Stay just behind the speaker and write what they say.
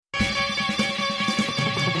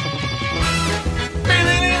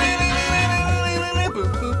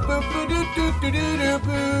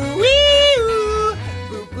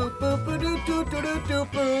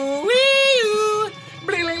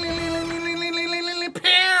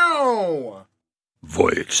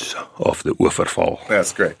Voyage of the Oeverwal.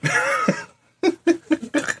 That's great.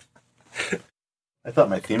 I thought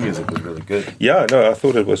my theme music was really good. Yeah, no, I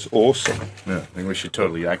thought it was awesome. Yeah, I think we should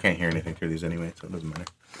totally... I can't hear anything through these anyway, so it doesn't matter.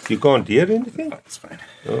 You can't hear anything? That's fine.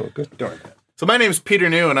 Oh, good. Don't worry about it. So my name's Peter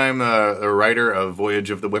New, and I'm the writer of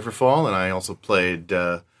Voyage of the Oeverwal, and I also played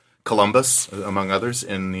Columbus, among others,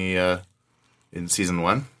 in Season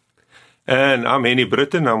 1. And I'm Hennie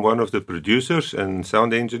Britton. I'm one of the producers and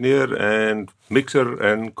sound engineer and mixer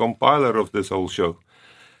and compiler of this whole show.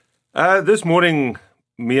 This morning,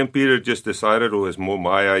 me and Peter just decided, or it was more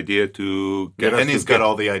my idea, to get us... Hennie's got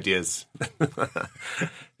all the ideas.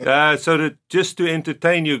 Just to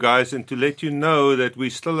entertain you guys and to let you know that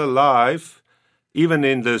we're still alive. Even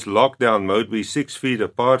in this lockdown mode, we're 6 feet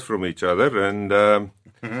apart from each other, and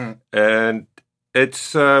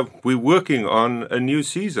it's we're working on a new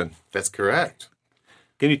season. That's correct.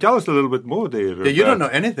 Can you tell us a little bit more there? Yeah, you don't know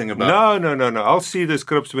anything about No. I'll see the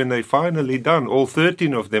scripts when they're finally done. All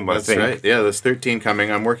 13 of them, I think. That's right. Yeah, there's 13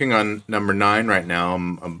 coming. I'm working on number 9 right now.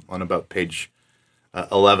 I'm on about page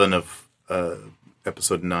 11 of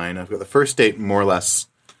episode 9. I've got the first 8 more or less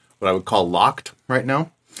what I would call locked right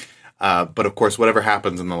now. But of course, whatever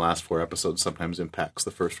happens in the last 4 episodes sometimes impacts the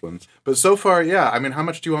first ones. But so far, yeah, I mean, how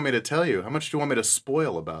much do you want me to tell you? How much do you want me to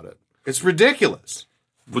spoil about it? It's ridiculous.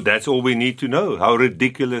 Well, that's all we need to know. How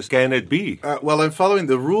ridiculous can it be? Well, I'm following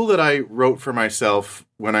the rule that I wrote for myself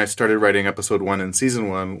when I started writing episode 1 in season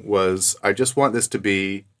 1 was I just want this to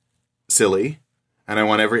be silly, and I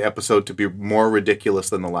want every episode to be more ridiculous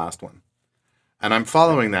than the last one. And I'm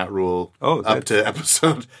following that rule up to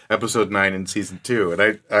episode 9 in season 2,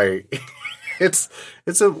 and I it's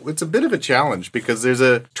a bit of a challenge because there's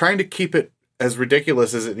trying to keep it as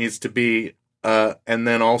ridiculous as it needs to be, and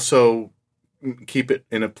then also keep it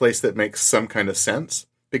in a place that makes some kind of sense.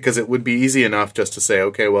 Because it would be easy enough just to say,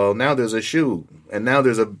 okay, well, now there's a shoe, and now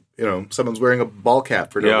there's someone's wearing a ball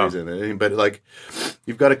cap for no reason. But like,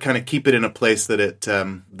 you've got to kind of keep it in a place that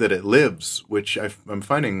it lives, which I'm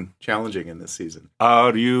finding challenging in this season.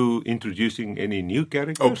 Are you introducing any new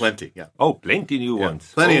characters? Oh, plenty, yeah. Oh, plenty new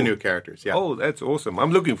ones. Plenty of new characters, yeah. Oh, that's awesome.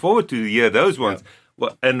 I'm looking forward to hear those ones. Yeah.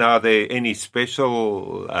 Well, and are there any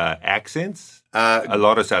special accents? A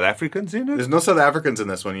lot of South Africans in it? There's no South Africans in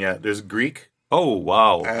this one yet. There's Greek. Oh,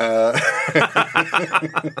 wow.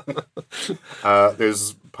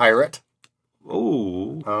 There's pirate.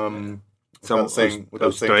 Oh. Some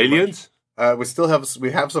Australians?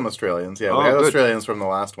 We have some Australians, yeah. Oh, we had good. Australians from the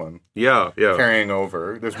last one. Yeah. Carrying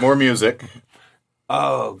over. There's more music.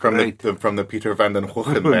 Oh, from great. From the Peter van den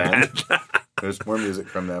Hoeken band. There's more music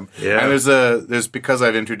from them. Yeah. And there's because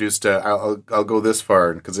I've introduced I'll go this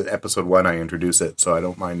far because in episode 1 I introduce it, so I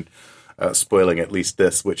don't mind spoiling at least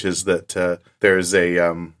this, which is that there's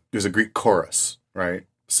a Greek chorus, right?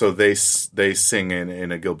 So they sing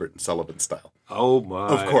in a Gilbert and Sullivan style. Oh my!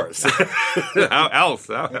 Of course. How else?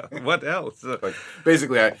 What else? Like,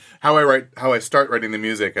 basically, how I start writing the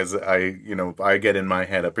music as I get in my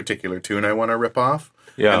head a particular tune I want to rip off.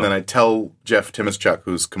 Yeah. And then I tell Jeff Timischuk,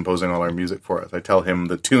 who's composing all our music for us, I tell him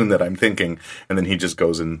the tune that I'm thinking, and then he just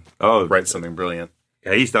goes and writes something brilliant.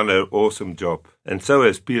 Yeah, he's done an awesome job. And so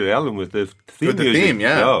has Peter Allen with the theme With the music. theme,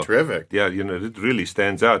 yeah, terrific. Yeah, it really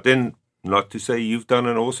stands out. Then, not to say you've done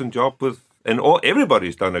an awesome job with... And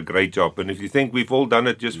everybody's done a great job. And if you think we've all done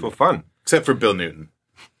it just for fun. Except for Bill Newton.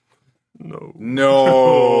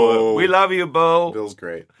 No. We love you, Bill. Bill's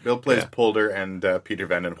great. Bill plays Polder and Peter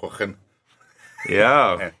van den Hoeken.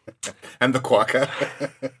 Yeah. And the Quokka.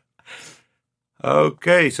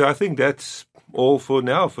 Okay, so I think that's all for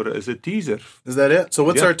now as a teaser. Is that it? So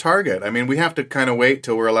what's our target? I mean, we have to kind of wait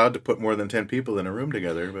till we're allowed to put more than 10 people in a room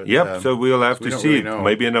together. But, so we'll have to see. Really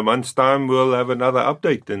Maybe in a month's time we'll have another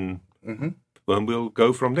update and we'll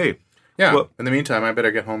go from there. Yeah, well, in the meantime, I better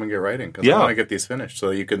get home and get writing because I want to get these finished so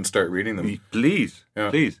you can start reading them. Please.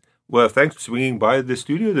 Well, thanks for swinging by the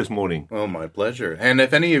studio this morning. Oh, my pleasure. And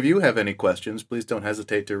if any of you have any questions, please don't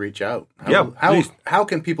hesitaate to reach out. How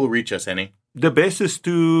can people reach us, Hennie? The best is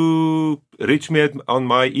to reach me on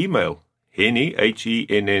my email, Hennie,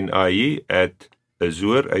 Hennie, at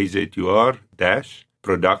Azur, A-Z-U-R,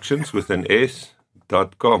 productions with an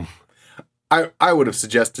S.com. I would have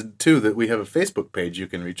suggested, too, that we have a Facebook page you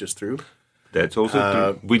can reach us through. That's also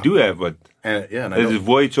true. We do have one. It is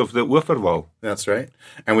Voyage of the Oeverwal. That's right.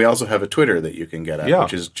 And we also have a Twitter that you can get at,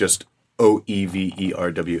 which is just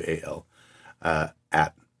Oeverwal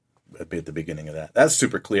at the beginning of that. That's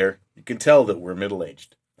super clear. You can tell that we're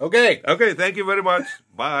middle-aged. Okay. Okay, thank you very much.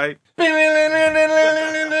 Bye.